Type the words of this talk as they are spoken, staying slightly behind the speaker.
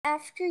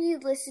After you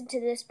listen to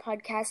this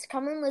podcast,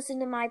 come and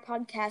listen to my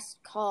podcast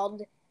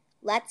called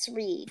Let's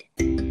Read.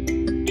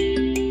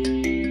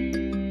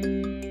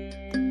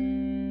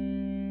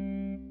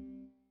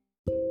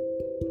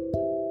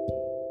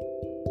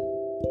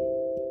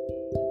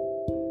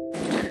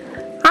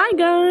 Hi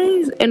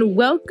guys, and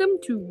welcome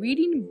to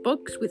Reading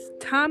Books with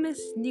Thomas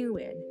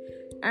Newen.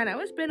 I know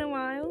it's been a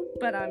while,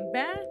 but I'm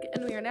back,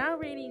 and we are now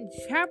reading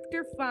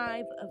Chapter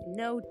 5 of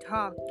No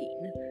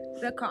Talking,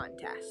 The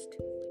Contest.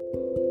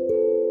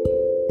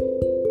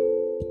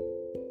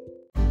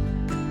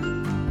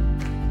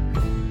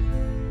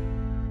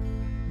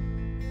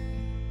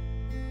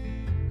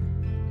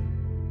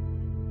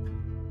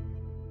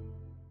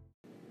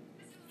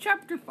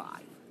 Chapter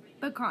 5,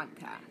 The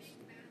Contest.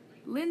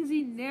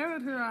 Lindsay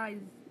narrowed her eyes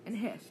and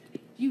hissed,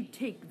 "You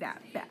take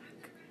that back."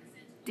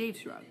 Dave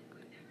shrugged.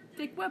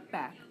 "Take what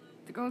back?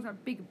 The girls are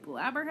big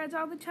blabberheads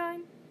all the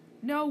time?"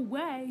 "No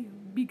way,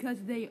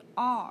 because they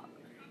are.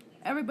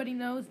 Everybody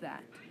knows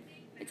that.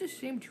 It's a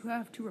shame to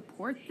have to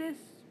report this,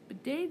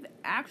 but Dave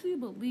actually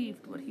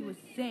believed what he was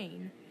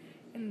saying,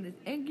 and in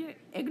his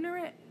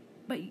ignorant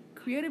but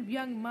creative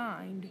young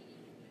mind,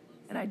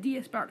 an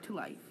idea sparked to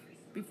life.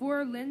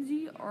 Before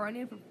Lindsay or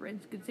any of her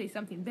friends could say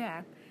something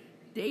back,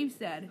 Dave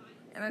said,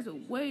 "And as a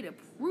way to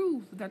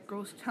prove that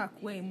girls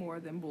talk way more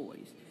than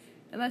boys.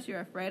 Unless you're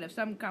afraid of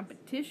some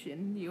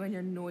competition, you and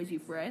your noisy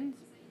friends."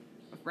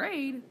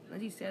 "Afraid?"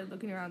 Lindsay said,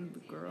 looking around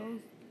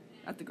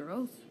at the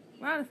girls.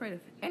 "We're not afraid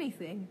of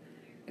anything,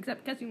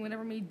 except catching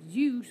whatever made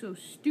you so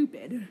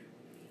stupid."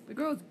 The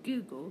girls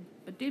giggled,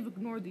 but Dave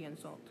ignored the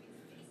insult,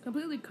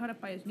 completely caught up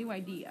by his new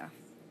idea.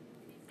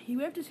 He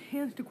waved his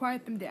hands to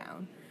quiet them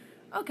down.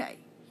 "Okay,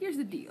 here's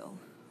the deal.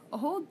 A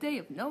whole day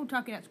of no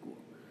talking at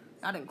school.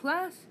 Not in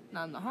class,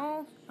 not in the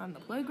halls, not in the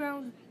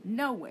playground,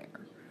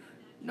 nowhere.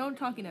 No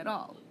talking at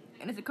all.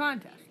 And it's a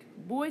contest.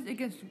 Boys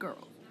against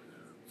girls.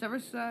 Whichever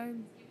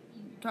side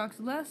talks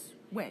less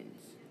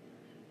wins."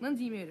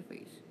 Lindsay made a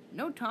face.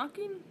 "No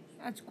talking?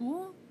 At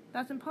school?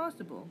 That's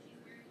impossible."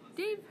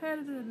 Dave had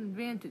an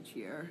advantage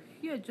here.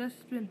 He had just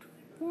spent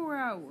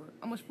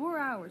almost 4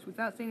 hours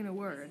without saying a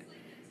word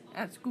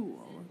at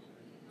school.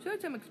 So he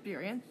had some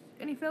experience,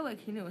 and he felt like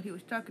he knew what he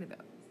was talking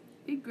about.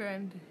 He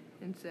grinned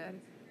and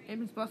said,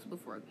 "Maybe it's possible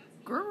for a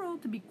girl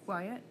to be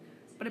quiet,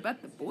 but I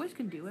bet the boys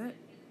can do it.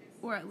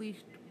 Or at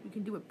least we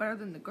can do it better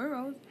than the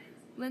girls."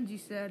 Lindsay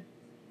said,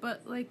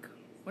 "But,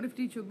 what if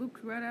teacher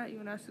looks right at you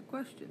and asks a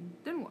question?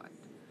 Then what?"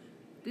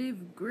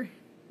 Dave grinned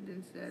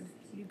and said,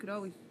 "You could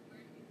always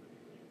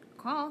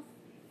cough."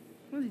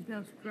 Lindsay's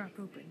mouth dropped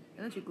open,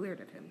 and then she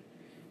glared at him.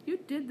 "You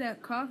did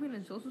that coughing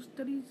in social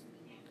studies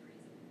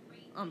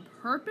on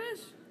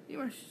purpose? You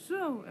are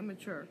so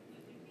immature."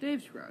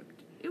 Dave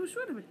shrugged. "It was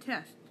sort of a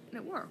test, and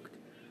it worked.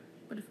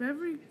 But if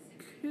every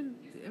kid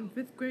in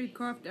 5th grade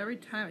coughed every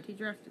time a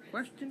teacher asked a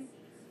question,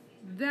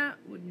 that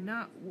would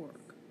not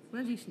work."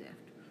 Lindsay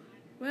sniffed.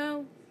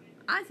 "Well,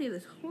 I say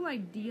this whole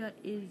idea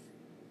is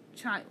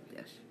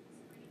childish.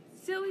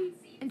 Silly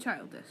and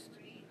childish."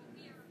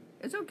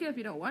 "It's okay if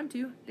you don't want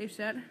to," Dave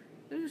said.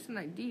 "It's just an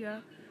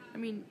idea. I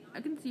mean,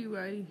 I can see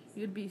why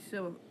you'd be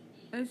so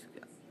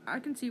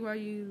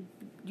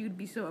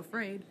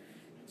afraid.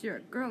 You're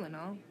a girl and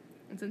all.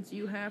 And since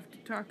you have to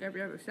talk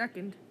every other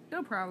second,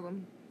 no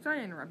problem. Sorry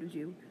I interrupted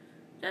you.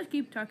 Just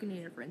keep talking to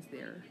your friends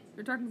there.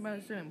 You're talking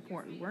about something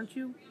important, weren't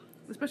you?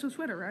 The special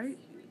sweater, right?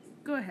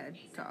 Go ahead,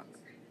 talk."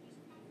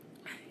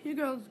 "You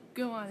girls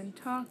go on and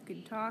talk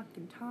and talk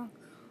and talk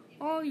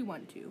all you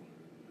want to."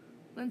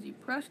 Lindsay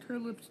pressed her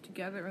lips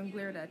together and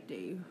glared at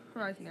Dave,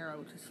 her eyes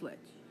narrowed to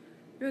slits.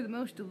 "You're the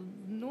most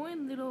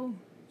annoying little—"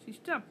 She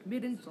stopped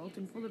mid-insult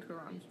and folded her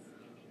arms.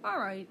 "All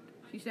right,"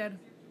 she said.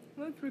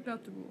 "Let's work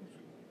out the rules.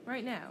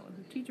 Right now, if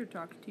the teacher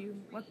talks to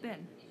you, what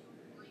then?"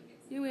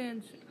 "You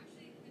answer."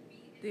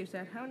 Dave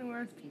said, "How many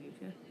words can you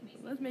say?"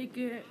 "Let's make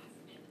it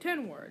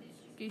 10 words,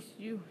 in case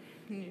you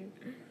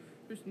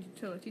just need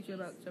to tell a teacher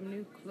about some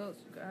new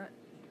clothes you got."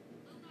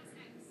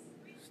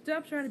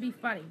 "Stop trying to be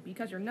funny,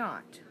 because you're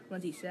not,"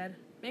 Lindsay said.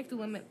 "Make the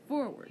limit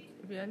 4 words.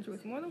 If you answer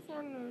with more than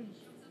 4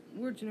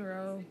 words in a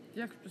row,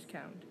 the extras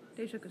count."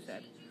 Dave shook his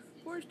head.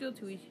 4 is still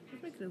too easy.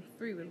 Let's make it a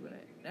 3-word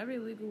limit. Every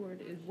illegal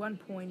word is 1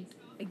 point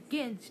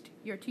against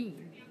your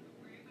team."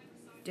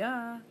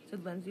 "Duh,"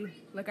 said Lindsay,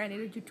 like I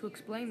needed you to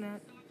explain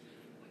that.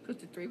 "So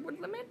it's a 3-word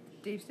limit?"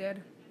 Dave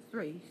said.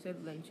 3,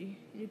 said Lindsay.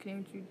 "You can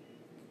answer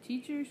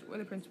teachers or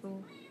the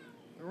principal,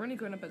 or any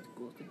grown-up at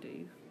school," said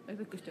Dave, like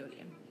the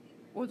custodian.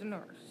 "Or the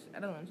nurse,"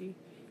 added Lindsay,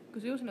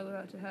 because he wasn't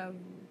allowed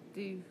to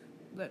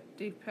let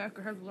Dave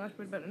Packer have the last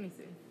word about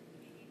anything.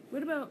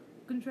 "What about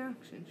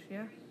contractions?" she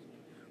asked.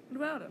 "What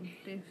about them?"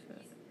 Dave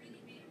said.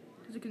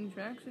 "Does a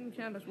contraction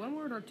count as 1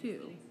 word or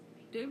 2?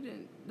 Dave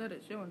didn't let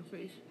it show on his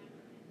face.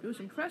 He was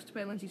impressed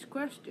by Lindsay's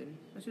question,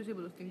 as she was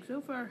able to think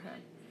so far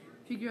ahead.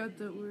 Figure out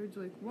that words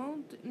like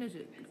won't and is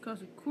it could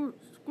cause a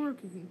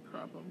score-keeping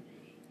problem.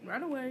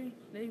 Right away,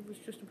 Dave was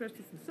just impressed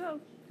with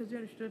himself, because he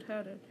understood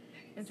how to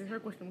answer her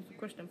question with a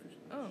question of his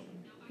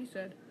own. He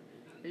said,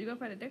 "If you go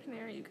find a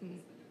dictionary,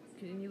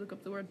 can you look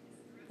up the word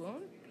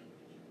blown?"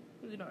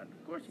 Lindsay nodded.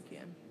 "Of course you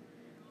can."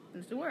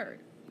 Just a word.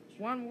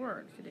 One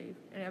word, said Dave.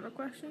 Any other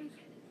questions?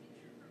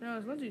 No, it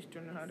was Lindsay's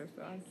turn to hide her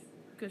thoughts,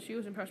 because she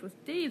was impressed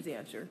with Dave's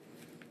answer.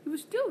 He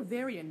was still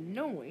very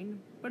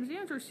annoying, but his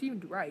answer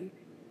seemed right.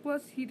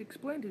 Plus, he'd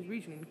explained his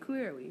reasoning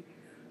clearly,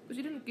 but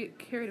she didn't get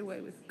carried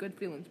away with good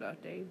feelings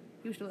about Dave.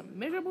 He was still a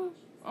miserable,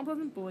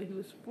 unpleasant boy who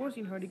was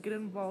forcing her to get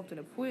involved in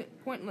a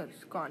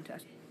pointless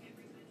contest.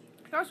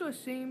 He also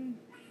assumed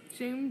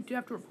to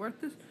have to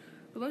report this,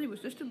 but Lindsay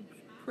was just as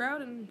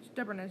proud and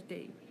stubborn as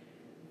Dave.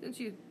 Since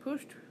she had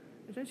pushed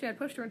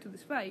her into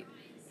this fight,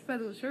 she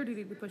felt it was her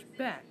duty to push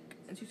back,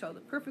 and she saw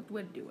the perfect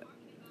way to do it.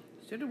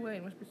 She stood away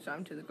and whispered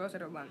something to the girls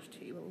at her lunch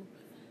table.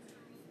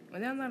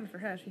 When they nodded her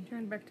head, she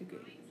turned back to Gabe.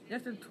 She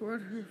gestured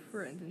toward her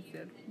friends and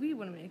said, "We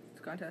want to make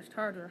this contest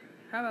harder.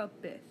 How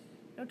about this?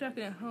 No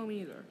talking at home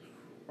either,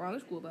 or on the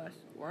school bus,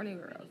 or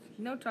anywhere else.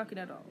 No talking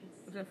at all,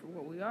 except for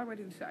what we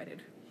already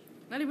decided.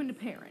 Not even to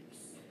parents.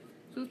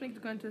 So let's make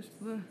the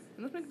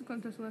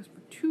contest last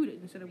for 2 days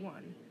instead of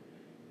 1.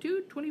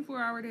 2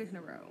 24-hour days in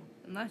a row.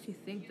 Unless you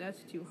think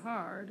that's too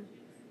hard."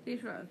 They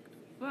shrugged.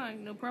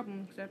 "Fine, no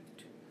problem,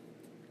 except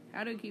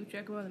how do you keep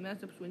track of all the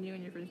mess-ups when you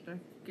and your friends start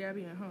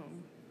gabbing at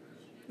home?"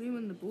 "You mean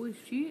when the boys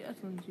cheat?"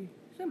 asked Lindsay.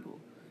 "Simple.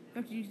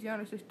 You have to use the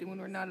honor system when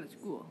we're not at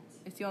school.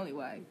 It's the only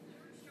way.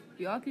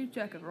 We all keep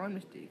track of our own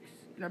mistakes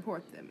and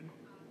report them.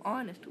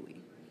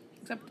 Honestly.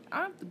 Except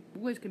I don't think the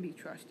boys can be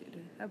trusted.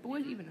 Have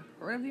boys even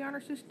heard of the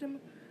honor system?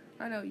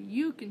 I know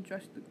you can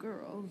trust the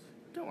girls.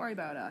 Don't worry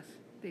about us,"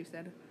 Dave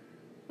said.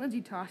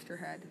 Lindsay tossed her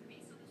head.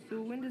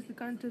 "So when does the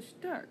contest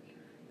start?"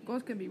 "The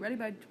girls can be ready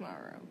by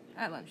tomorrow,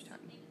 at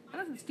lunchtime.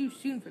 Unless it's too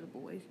soon for the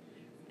boys.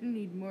 Do you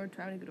need more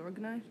time to get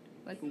organized?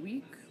 Like a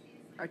week?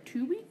 Or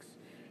 2 weeks?"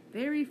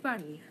 "Very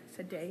funny,"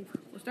 said Dave.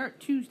 "We'll start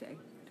Tuesday,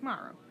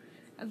 tomorrow,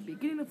 at the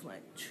beginning of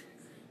lunch.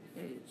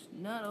 It's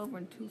not over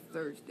until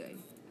Thursday.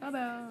 How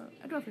about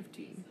at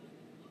 12:15?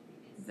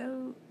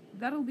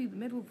 That'll be the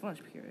middle of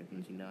lunch period,"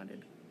 Lindsay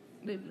nodded.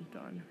 Dave went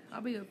on.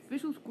 "I'll be the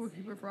official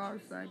scorekeeper for our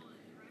side,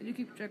 and you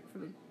keep track for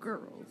the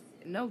girls.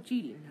 And no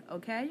cheating,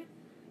 okay?"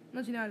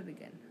 Lindsay nodded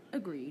again.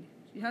 "Agreed."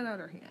 She held out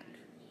her hand.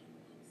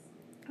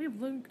 Dave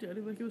looked at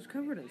it like it was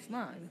covered in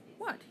slime.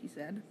 "What?" he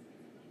said.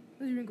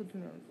 Lindsay wrinkled her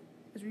nose.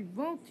 "It's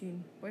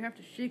revolting, but I have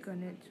to shake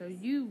on it so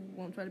you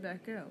won't try to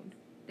back out."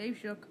 Dave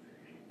shook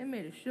and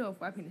made a show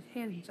of wiping his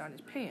hands on his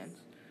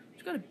pants.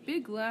 She got a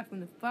big laugh from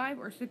the 5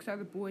 or 6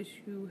 other boys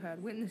who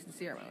had witnessed the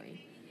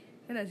ceremony.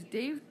 And as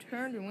Dave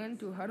turned and went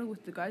to a huddle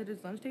with the guys at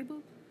his lunch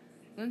table,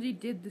 Lindsay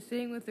did the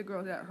same with the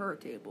girls at her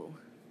table.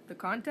 The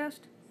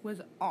contest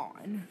was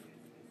on.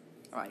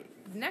 Alright,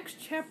 the next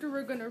chapter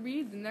we're going to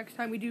read, the next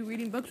time we do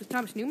reading books with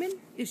Thomas Newman,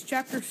 is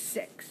chapter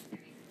 6,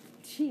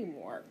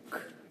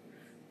 Teamwork.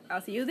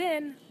 I'll see you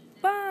then.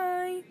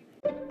 Bye!